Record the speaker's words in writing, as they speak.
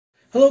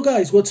Hello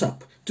guys, what's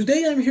up?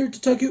 Today I'm here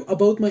to talk to you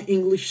about my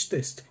English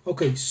test.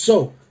 Okay,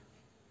 so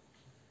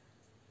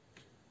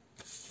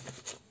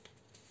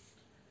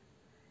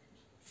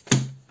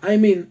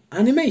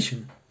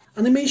animation.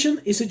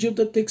 Animation is a job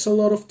that takes a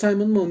lot of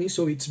time and money,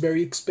 so it's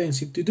very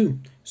expensive to do.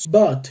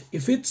 But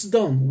if it's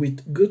done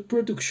with good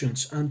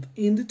productions and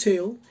in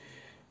detail,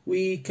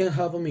 we can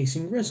have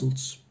amazing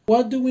results.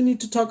 What do we need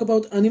to talk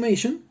about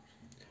animation?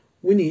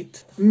 We need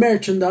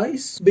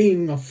merchandise,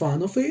 being a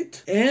fan of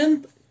it,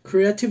 and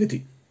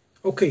creativity.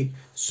 Okay,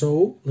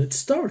 so let's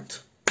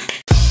start.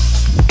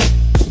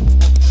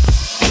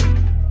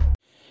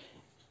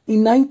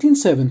 In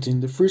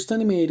 1917, the first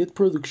animated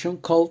production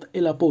called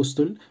El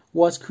Apóstol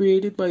was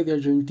created by the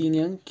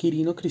Argentinian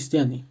Quirino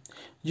Cristiani.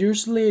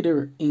 Years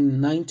later, in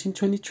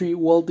 1923,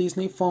 Walt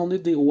Disney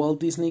founded the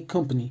Walt Disney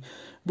Company,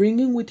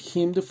 bringing with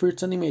him the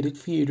first animated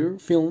theater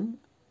film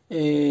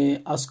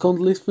as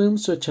countless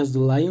films such as The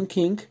Lion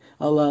King,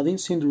 Aladdin,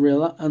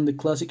 Cinderella, and the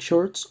classic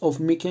shorts of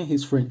Mickey and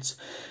His Friends.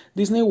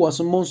 Disney was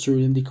a monster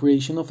in the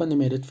creation of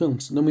animated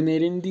films,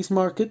 dominating this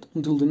market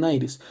until the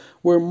 90s,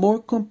 where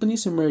more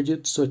companies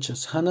emerged such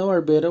as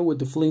Hanna-Barbera with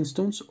the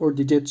Flintstones or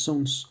the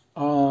Jetsons,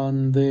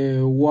 and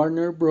the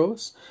Warner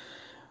Bros.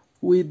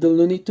 With the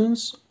Looney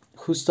Tunes,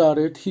 who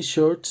started his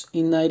shorts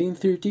in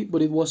 1930,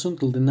 but it was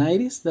until the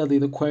 90s that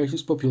it acquired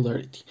his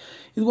popularity.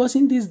 It was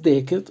in this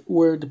decade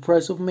where the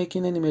price of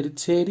making animated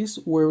series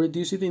were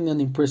reduced in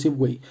an impressive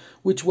way,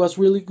 which was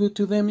really good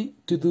to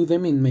do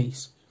them in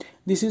mass.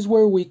 This is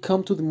where we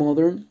come to the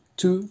modern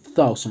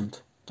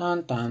 2000.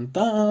 Tan tan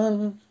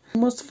tan. The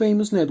most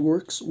famous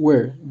networks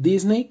were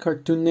Disney,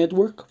 Cartoon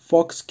Network,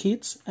 Fox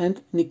Kids,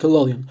 and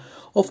Nickelodeon.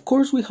 Of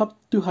course, we have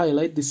to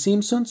highlight The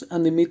Simpsons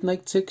and the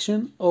midnight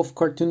section of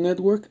Cartoon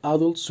Network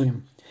Adult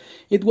Swim.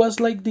 It was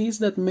like this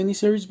that many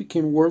series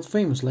became world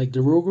famous, like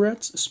the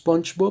Rugrats,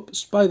 SpongeBob,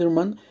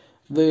 Spider-Man,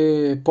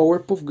 the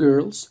Powerpuff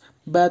Girls,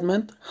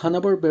 Batman,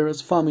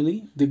 Hanna-Barbera's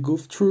Family, The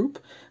Goof Troop,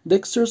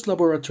 Dexter's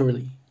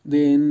Laboratory,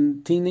 the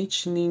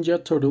Teenage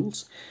Ninja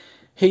Turtles,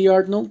 Hey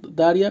Arnold,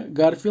 Daria,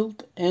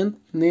 Garfield, and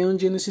Neon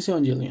Genesis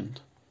Evangelion,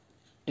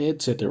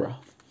 etc.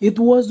 It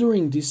was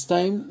during this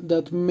time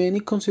that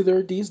many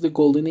considered this the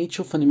golden age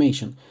of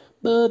animation,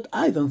 but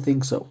I don't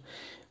think so.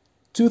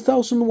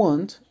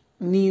 2001,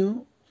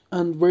 new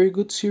and very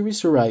good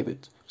series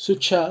arrived,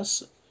 such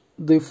as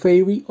The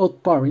Fairy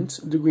Odd Parents,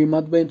 The Grim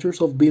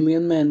Adventures of Billy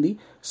and Mandy,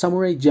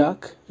 Samurai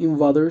Jack,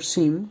 Invader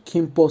Sim,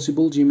 Kim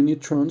Possible, Jimmy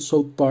Neutron,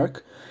 South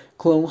Park,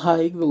 Clone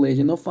High, The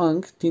Legend of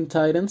Aang, Teen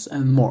Titans,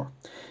 and more.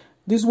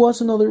 This was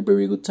another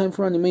very good time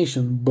for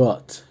animation,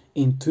 but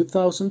in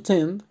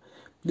 2010,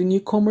 the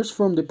newcomers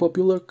from the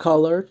popular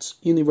CalArts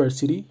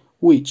University,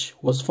 which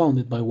was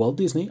founded by Walt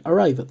Disney,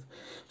 arrived,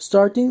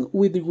 starting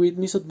with The Great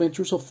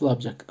Misadventures of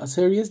Flapjack, a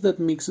series that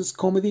mixes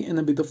comedy and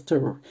a bit of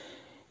terror.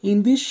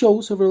 In this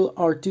show, several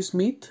artists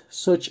meet,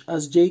 such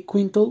as Jay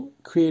Quintal,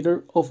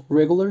 creator of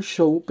Regular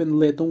Show,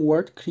 Pendleton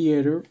Ward,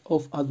 creator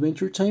of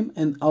Adventure Time,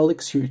 and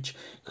Alex Hirsch,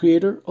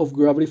 creator of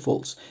Gravity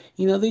Falls.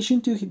 In addition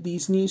to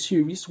these new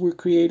series, were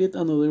created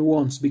another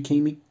ones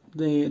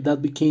that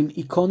became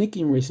iconic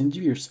in recent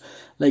years,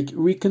 like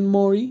Rick and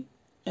Morty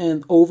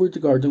and Over the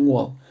Garden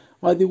Wall.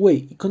 By the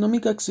way,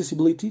 economic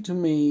accessibility to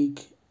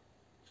make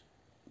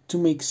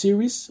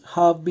series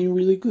have been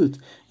really good.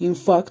 In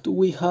fact,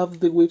 we have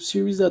the web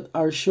series that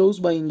are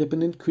shows by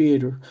independent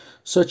creators,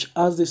 such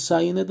as the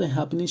Cyanide and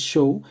Happiness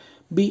Show,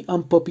 Bee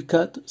and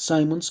Puppycat,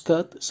 Simon's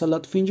Cat,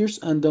 Salad Fingers,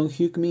 and Don't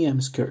Hug Me,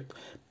 I'm Scared.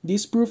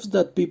 This proves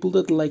that people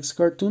that likes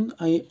cartoon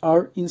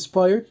are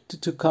inspired to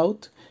check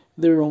out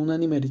their own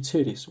animated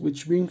series,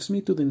 which brings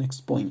me to the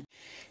next point.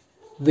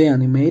 The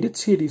animated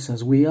series,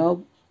 as we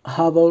all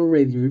have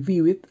already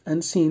reviewed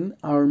and seen,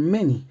 are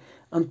many,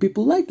 and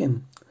people like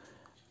them.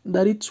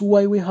 That it's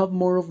why we have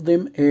more of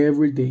them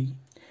every day.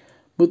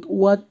 But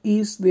what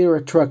is their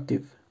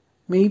attractive?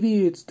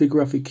 Maybe it's the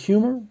graphic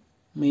humor,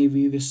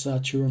 maybe the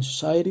satire on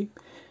society,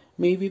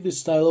 maybe the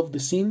style of the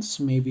scenes,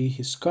 maybe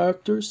his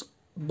characters,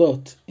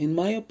 but in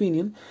my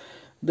opinion,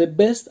 the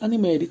best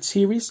animated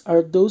series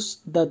are those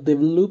that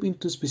develop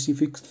into a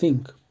specific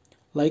thing,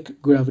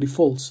 like Gravity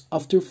Falls.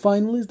 After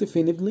finally,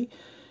 definitively,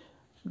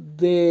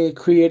 the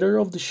creator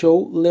of the show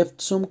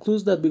left some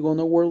clues that began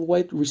a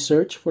worldwide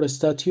research for a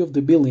statue of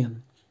the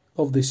billion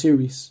of the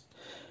series,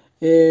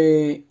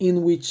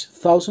 in which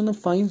thousands of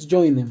fans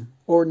join them,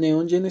 or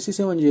Neon Genesis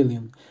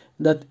Evangelion,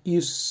 that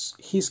use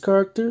his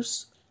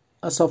characters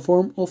as a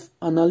form of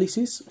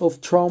analysis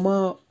of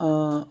trauma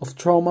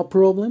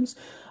problems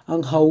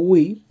and how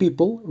we,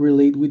 people,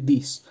 relate with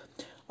this.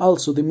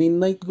 Also, the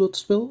Midnight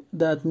Gospel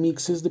that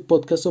mixes the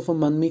podcast of a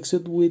man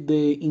mixed with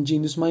the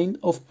ingenious mind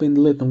of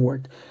Pendleton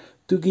Ward,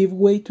 to give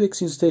way to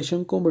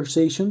existential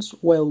conversations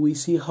while we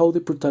see how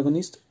the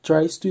protagonist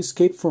tries to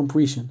escape from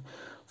prison.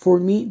 For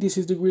me, this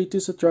is the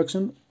greatest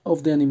attraction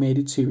of the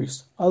animated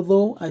series,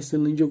 although I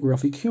still enjoy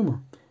graphic humor.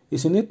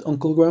 Isn't it,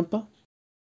 Uncle Grandpa?